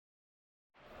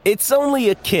It's only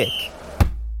a kick,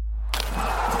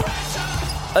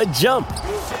 a jump,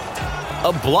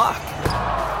 a block.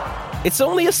 It's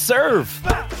only a serve.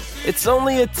 It's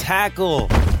only a tackle,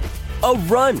 a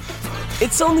run.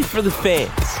 It's only for the fans.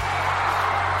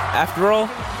 After all,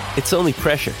 it's only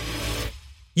pressure.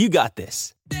 You got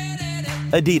this.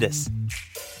 Adidas.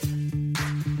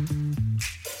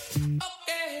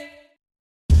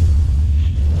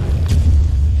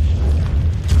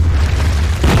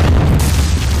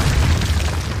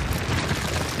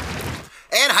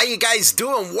 And how you guys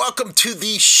doing? Welcome to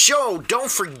the show. Don't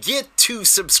forget to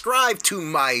subscribe to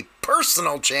my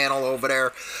personal channel over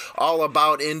there. All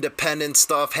about independent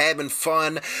stuff, having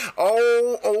fun.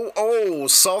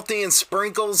 Salty and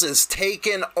Sprinkles is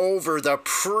taking over the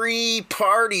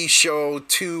pre-party show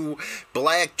to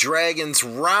Black Dragons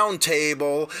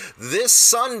Roundtable this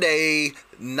Sunday,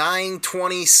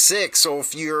 9/26. So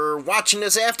if you're watching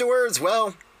this afterwards,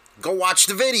 well, go watch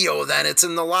the video then. It's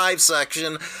in the live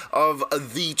section of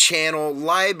the channel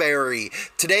library.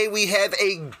 Today we have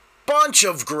a bunch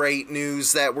of great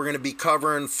news that we're going to be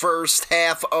covering first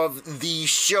half of the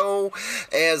show,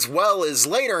 as well as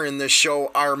later in the show.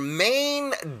 Our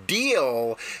main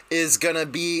deal is going to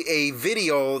be a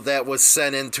video that was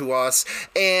sent in to us,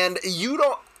 and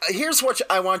here's what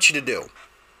I want you to do.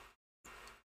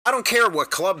 I don't care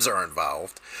what clubs are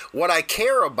involved. What I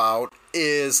care about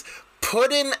is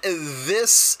put in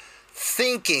this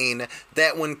thinking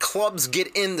that when clubs get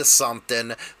into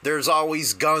something, there's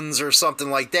always guns or something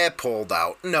like that pulled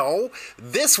out. No,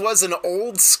 this was an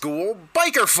old school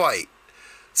biker fight.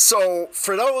 So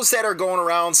for those that are going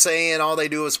around saying all they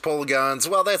do is pull guns,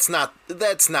 well, that's not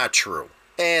true.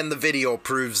 And the video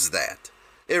proves that.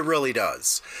 It really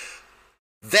does.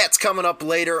 That's coming up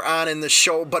later on in the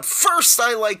show. But first,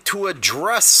 I like to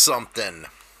address something.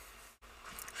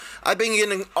 I've been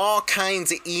getting all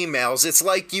kinds of emails. It's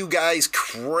like you guys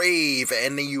crave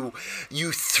and you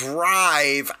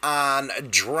thrive on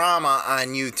drama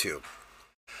on YouTube.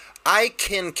 I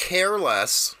can care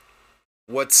less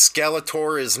what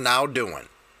Skeletor is now doing.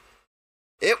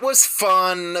 It was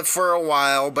fun for a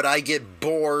while, but I get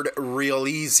bored real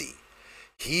easy.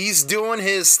 He's doing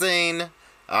his thing.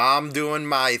 I'm doing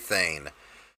my thing.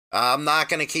 I'm not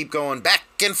going to keep going back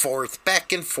and forth,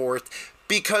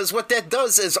 because what that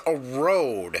does is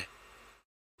erode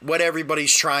what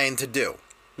everybody's trying to do.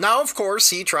 Now, of course,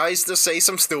 he tries to say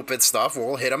some stupid stuff.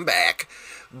 We'll hit him back.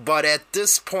 But at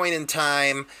this point in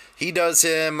time, he does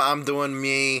him, I'm doing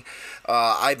me.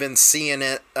 I've been seeing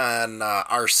it on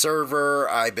our server.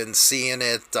 I've been seeing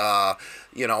it,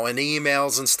 in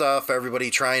emails and stuff. Everybody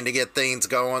trying to get things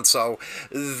going. So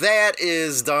that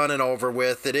is done and over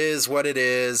with. It is what it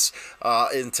is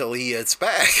until he hits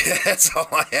back. That's all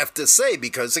I have to say.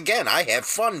 Because, again, I have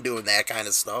fun doing that kind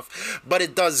of stuff. But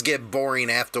it does get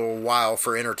boring after a while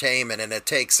for entertainment. And it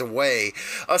takes away,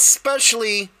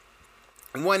 especially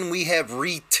when we have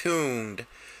retuned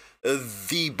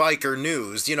the biker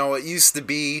news. It used to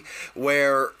be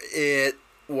where it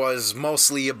was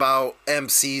mostly about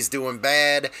MCs doing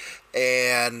bad,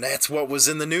 and that's what was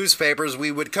in the newspapers we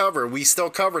would cover. We still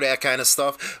cover that kind of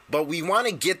stuff, but we want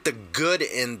to get the good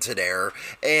into there,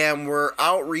 and we're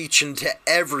outreaching to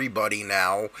everybody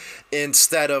now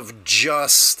instead of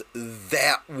just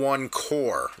that one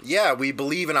core. Yeah, we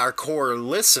believe in our core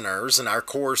listeners and our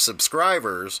core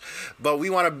subscribers, but we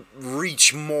want to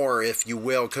reach more, if you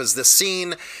will, because the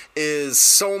scene is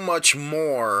so much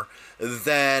more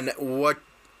than what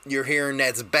you're hearing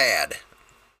that's bad.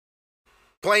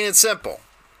 Plain and simple.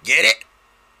 Get it?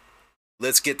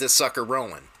 Let's get this sucker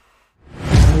rolling.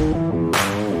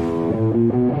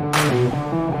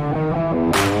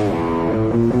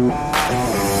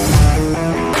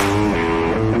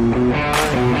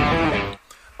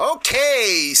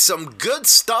 Okay, some good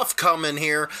stuff coming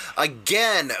here.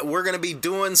 Again, we're going to be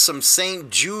doing some St.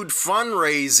 Jude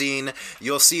fundraising.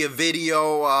 You'll see a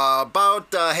video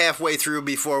about halfway through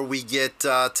before we get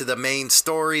to the main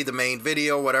story, the main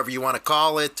video, whatever you want to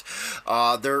call it.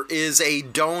 There is a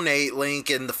donate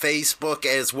link in the Facebook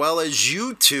as well as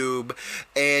YouTube,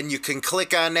 and you can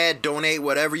click on that, donate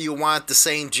whatever you want to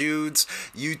St. Jude's.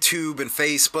 YouTube and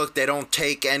Facebook, they don't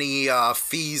take any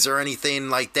fees or anything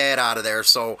like that out of there,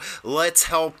 so let's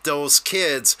help those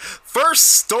kids. First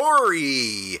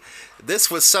story. This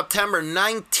was September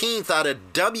 19th out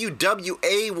of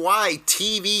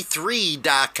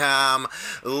WWAYTV3.com.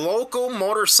 Local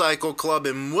motorcycle club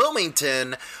in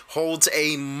Wilmington holds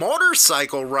a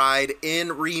motorcycle ride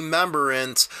in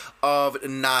remembrance of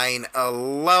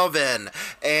 9/11.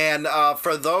 And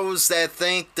for those that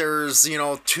think there's,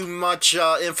 too much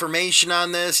information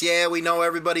on this, yeah, we know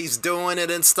everybody's doing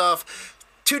it and stuff.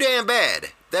 Too damn bad.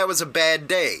 that was a bad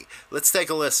day. Let's take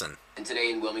a listen. And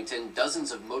today in Wilmington,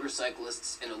 dozens of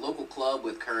motorcyclists in a local club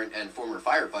with current and former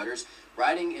firefighters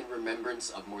riding in remembrance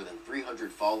of more than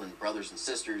 300 fallen brothers and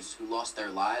sisters who lost their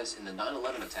lives in the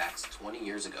 9/11 attacks 20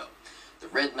 years ago. The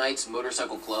Red Knights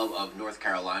Motorcycle Club of North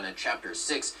Carolina, Chapter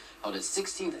 6, held its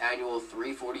 16th annual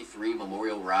 343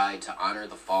 Memorial Ride to honor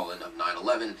the fallen of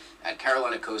 9/11 at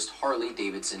Carolina Coast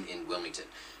Harley-Davidson in Wilmington.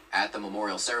 At the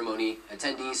memorial ceremony,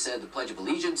 attendees said the Pledge of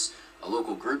Allegiance, a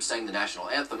local group sang the national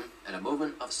anthem, and a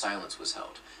moment of silence was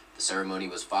held. The ceremony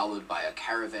was followed by a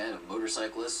caravan of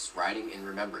motorcyclists riding in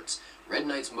remembrance. Red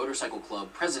Knights Motorcycle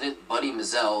Club President Buddy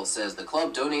Mazzell says the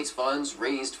club donates funds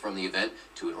raised from the event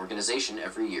to an organization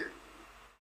every year.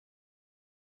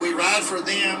 We ride for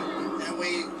them, and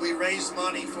we raise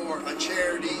money for a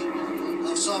charity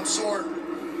of some sort,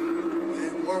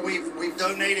 where we've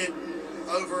donated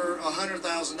over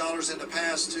 $100,000 in the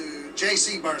past to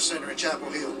J.C. Burn Center in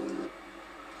Chapel Hill.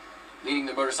 Leading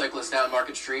the motorcyclists down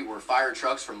Market Street were fire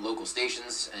trucks from local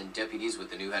stations and deputies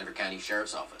with the New Hampshire County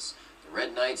Sheriff's Office. The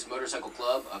Red Knights Motorcycle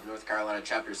Club of North Carolina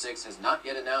Chapter 6 has not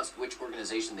yet announced which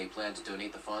organization they plan to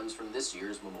donate the funds from this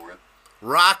year's memorial.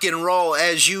 Rock and roll.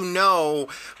 As you know,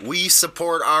 we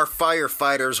support our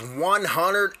firefighters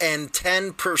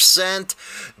 110%.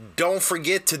 Don't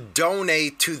forget to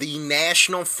donate to the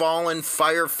National Fallen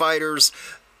Firefighters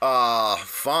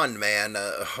fund, man.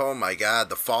 Oh my God,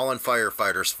 the Fallen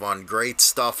Firefighters Fund. Great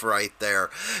stuff right there.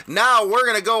 Now we're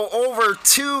going to go over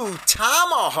to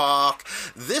Tomahawk.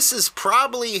 This has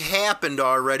probably happened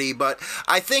already, but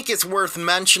I think it's worth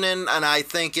mentioning, and I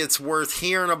think it's worth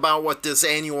hearing about what this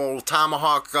annual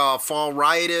Tomahawk Fall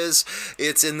Ride is.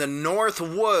 It's in the North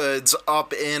Woods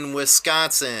up in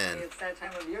Wisconsin. It's that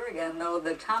time of year again, though,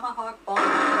 the Tomahawk Fall.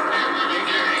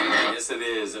 Yes, it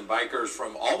is, and bikers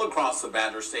from all across the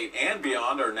Badger State and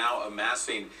beyond are now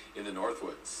amassing in the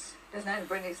Northwoods. This night,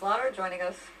 Brittany Slaughter joining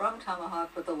us from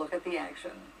Tomahawk with a look at the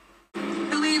action.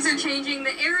 The leaves are changing,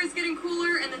 the air is getting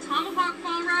cooler, and the Tomahawk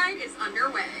Fall Ride is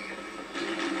underway.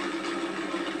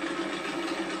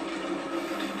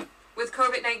 With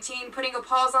COVID-19 putting a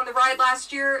pause on the ride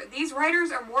last year, these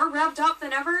riders are more revved up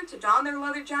than ever to don their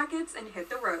leather jackets and hit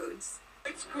the roads.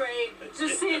 It's great,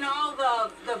 just seeing all the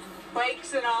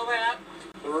bikes and all that.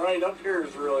 The ride up here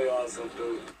is really awesome,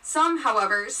 too. Some,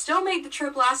 however, still made the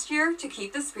trip last year to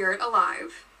keep the spirit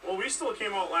alive. Well, we still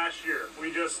came out last year.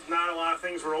 Not a lot of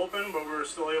things were open, but we were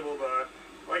still able to,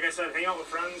 like I said, hang out with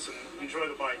friends and enjoy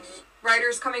the bikes.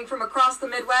 Riders coming from across the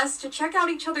Midwest to check out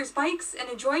each other's bikes and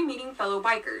enjoy meeting fellow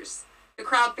bikers. The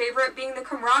crowd favorite being the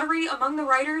camaraderie among the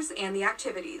riders and the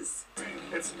activities.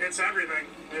 It's everything.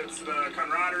 It's the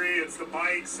camaraderie, it's the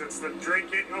bikes, it's the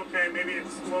drinking. Okay, maybe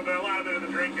it's a lot of bit of the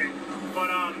drinking,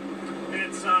 but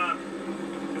it's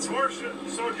more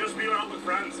so just being out with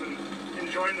friends and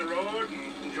enjoying the road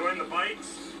and enjoying the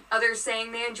bikes. Others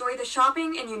saying they enjoy the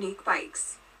shopping and unique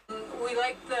bikes. We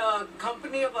like the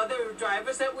company of other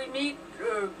drivers that we meet,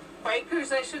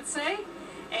 bikers, I should say.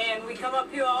 And we come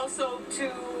up here also to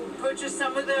purchase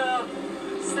some of the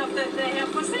stuff that they have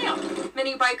for sale.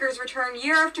 Many bikers return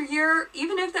year after year,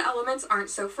 even if the elements aren't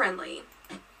so friendly.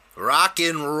 Rock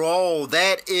and roll.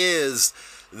 That is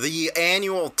the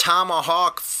annual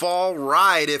Tomahawk Fall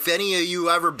Ride. If any of you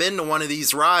ever been to one of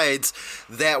these rides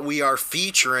that we are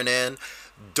featuring in,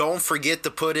 don't forget to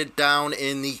put it down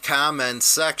in the comments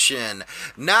section.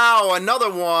 Now, another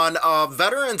one.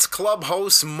 Veterans Club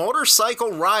hosts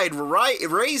motorcycle ride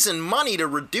raising money to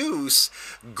reduce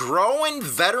growing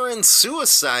veteran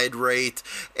suicide rate.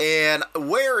 And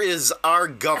where is our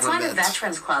government? That's why the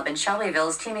Veterans Club in Shelbyville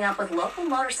is teaming up with local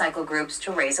motorcycle groups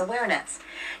to raise awareness.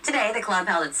 Today, the club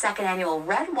held its second annual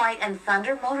Red, White, and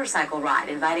Thunder motorcycle ride,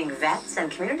 inviting vets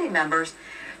and community members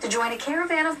to join a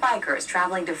caravan of bikers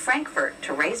traveling to Frankfort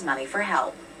to raise money for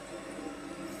help.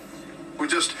 We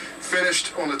just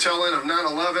finished on the tail end of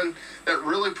 9/11. That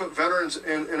really put veterans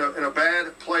in a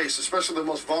bad place, especially the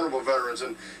most vulnerable veterans.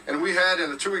 And we had,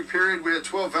 in a 2-week period, we had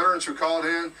 12 veterans who called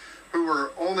in who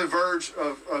were on the verge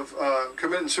of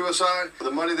committing suicide. The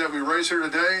money that we raise here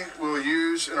today we'll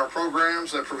use in our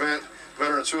programs that prevent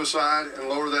veteran suicide and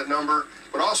lower that number,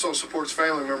 but also supports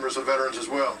family members of veterans as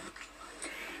well.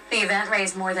 The event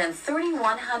raised more than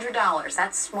 $3,100.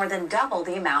 That's more than double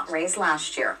the amount raised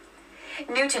last year.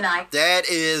 New tonight. That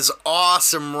is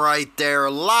awesome right there.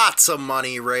 Lots of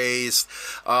money raised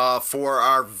for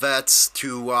our vets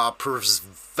to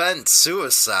prevent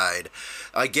suicide.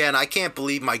 Again, I can't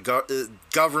believe my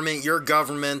government, your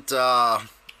government,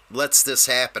 lets this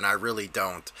happen. I really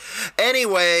don't.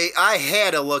 Anyway, I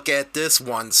had to look at this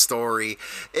one story.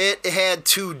 It had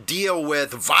to deal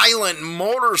with violent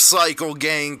motorcycle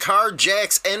gang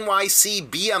carjacks NYC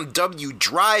BMW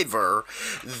driver.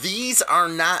 These are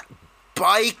not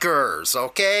bikers,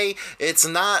 okay? It's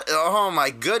not, oh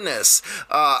my goodness.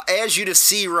 As you to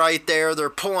see right there, they're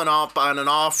pulling up on an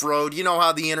off-road. You know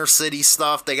how the inner city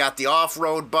stuff, they got the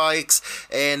off-road bikes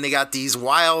and they got these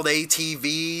wild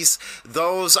ATVs.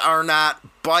 Those are not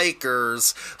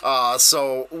bikers.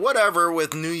 So whatever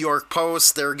with New York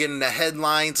Post, they're getting the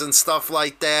headlines and stuff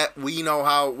like that. We know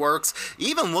how it works.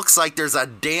 Even looks like there's a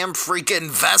damn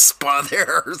freaking Vespa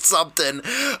there or something.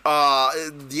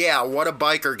 Yeah, what a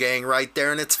biker gang right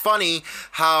there. And it's funny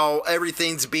how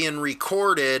everything's being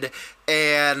recorded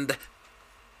and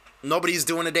nobody's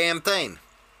doing a damn thing.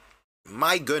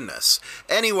 My goodness.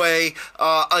 Anyway,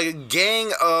 a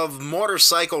gang of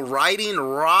motorcycle riding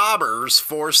robbers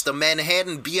forced a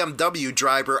Manhattan BMW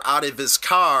driver out of his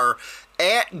car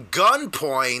at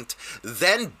gunpoint,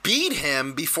 then beat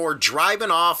him before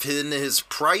driving off in his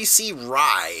pricey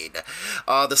ride.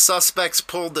 The suspects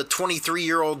pulled the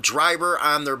 23-year-old driver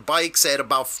on their bikes at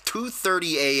about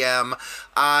 2:30 a.m.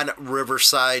 on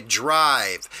Riverside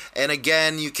Drive. And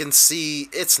again, you can see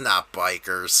it's not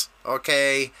bikers,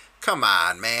 okay? Come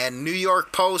on, man. New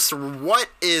York Post, what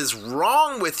is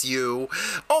wrong with you?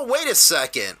 Oh, wait a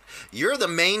second. You're the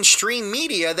mainstream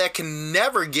media that can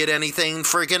never get anything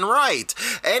freaking right.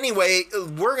 Anyway,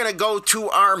 we're going to go to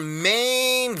our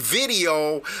main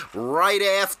video right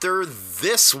after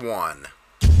this one.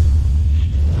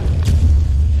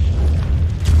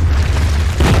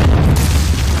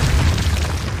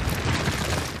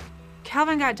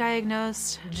 Calvin got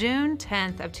diagnosed June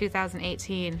 10th of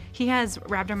 2018. He has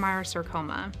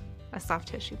rhabdomyosarcoma, a soft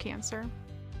tissue cancer.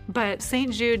 But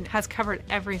St. Jude has covered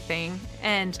everything,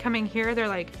 and coming here, they're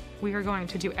like, we are going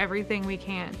to do everything we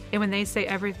can. And when they say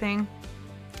everything,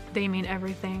 they mean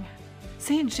everything.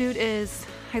 St. Jude is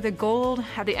like the gold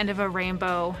at the end of a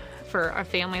rainbow for a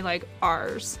family like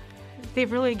ours.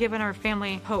 They've really given our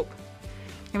family hope,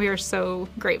 and we are so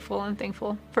grateful and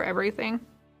thankful for everything.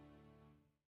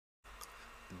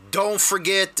 Don't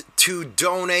forget to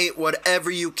donate whatever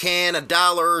you can,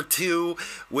 $1 or $2.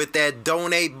 With that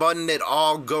donate button, it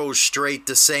all goes straight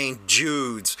to St.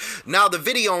 Jude's. Now, the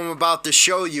video I'm about to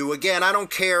show you, again, I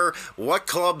don't care what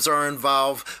clubs are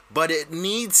involved, but it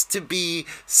needs to be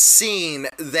seen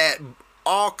that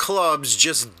all clubs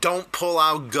just don't pull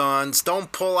out guns,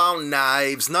 don't pull out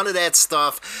knives, none of that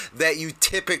stuff that you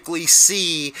typically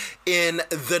see in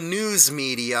the news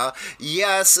media.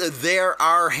 Yes, there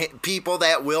are people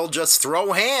that will just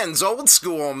throw hands, old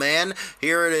school, man.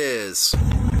 Here it is.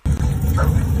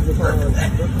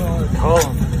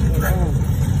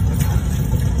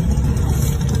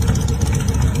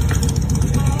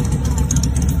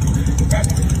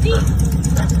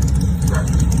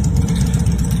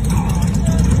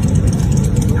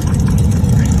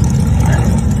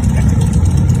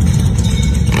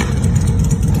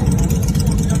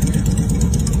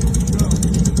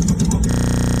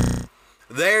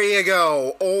 There you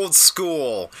go, old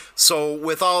school. So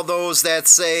with all those that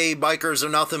say bikers are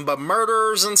nothing but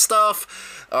murderers and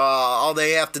stuff, all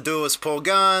they have to do is pull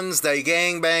guns, they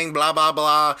gangbang, blah, blah,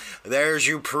 blah. There's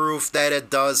your proof that it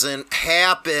doesn't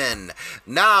happen.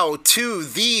 Now to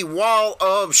the wall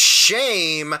of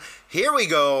shame. Here we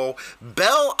go.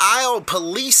 Belle Isle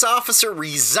police officer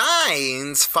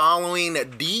resigns following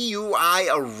DUI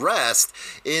arrest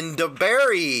in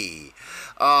DeBary.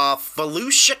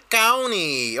 Volusia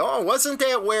County. Oh, wasn't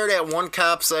that where that one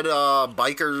cop said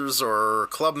bikers or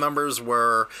club members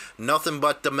were nothing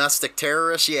but domestic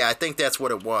terrorists? Yeah, I think that's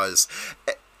what it was.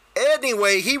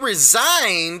 Anyway, he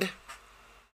resigned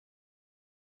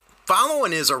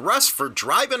following his arrest for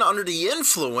driving under the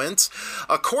influence.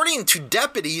 According to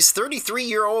deputies,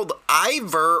 33-year-old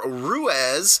Ivor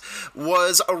Ruiz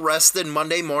was arrested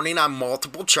Monday morning on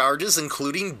multiple charges,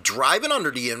 including driving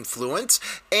under the influence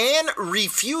and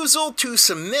refusal to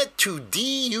submit to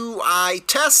DUI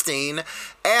testing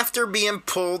after being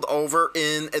pulled over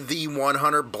in the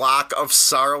 100 block of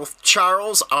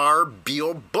Charles R.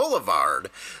 Beale Boulevard.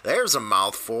 There's a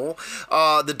mouthful.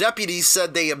 The deputies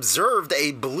said they observed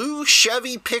a blue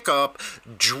Chevy pickup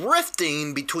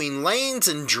drifting between lanes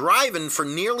and driving for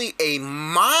nearly a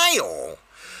mile.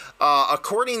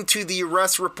 According to the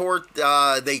arrest report,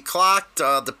 they clocked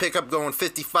the pickup going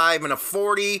 55 and a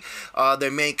 40. They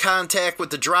made contact with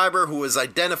the driver, who was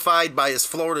identified by his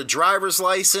Florida driver's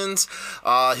license.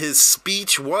 His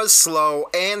speech was slow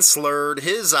and slurred.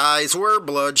 His eyes were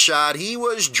bloodshot. He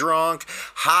was drunk.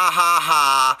 Ha ha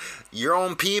ha. your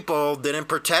own people didn't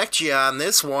protect you on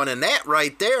this one, and that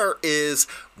right there is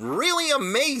really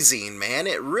amazing, man.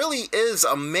 It really is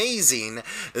amazing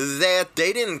that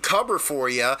they didn't cover for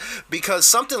you, because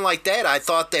something like that I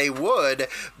thought they would,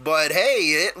 but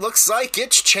hey, it looks like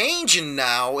it's changing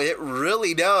now. It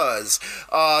really does.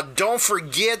 Don't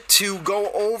forget to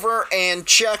go over and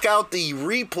check out the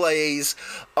replays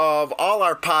of all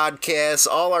our podcasts,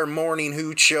 all our morning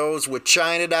hoot shows with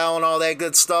China Doll and all that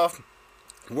good stuff.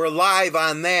 We're live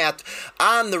on that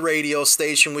on the radio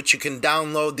station, which you can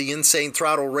download the Insane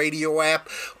Throttle radio app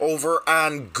over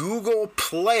on Google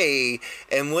Play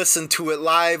and listen to it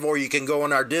live, or you can go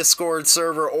on our Discord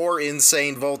server or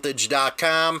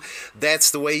InsaneVoltage.com.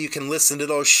 That's the way you can listen to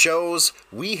those shows.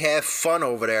 We have fun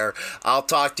over there. I'll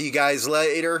talk to you guys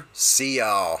later. See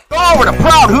y'all. Go over to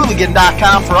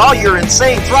ProudHooligan.com for all your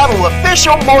Insane Throttle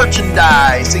official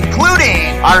merchandise,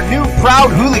 including our new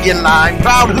Proud Hooligan line.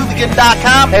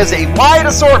 ProudHooligan.com has a wide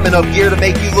assortment of gear to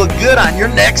make you look good on your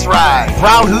next ride.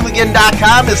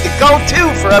 ProudHooligan.com is the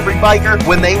go-to for every biker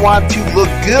when they want to look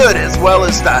good, as well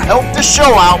as to help the show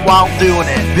out while doing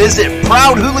it. Visit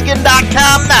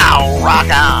ProudHooligan.com now.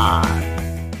 Rock on.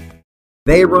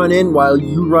 They run in while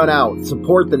you run out.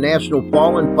 Support the National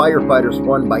Fallen Firefighters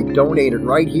Fund by donating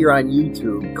right here on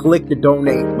YouTube. Click the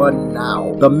donate button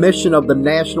now. The mission of the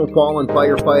National Fallen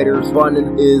Firefighters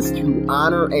Fund is to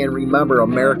honor and remember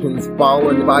Americans'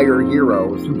 fallen fire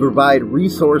heroes, to provide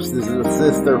resources to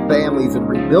assist their families in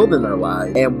rebuilding their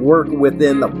lives, and work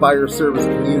within the fire service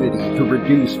community to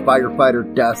reduce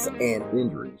firefighter deaths and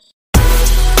injuries.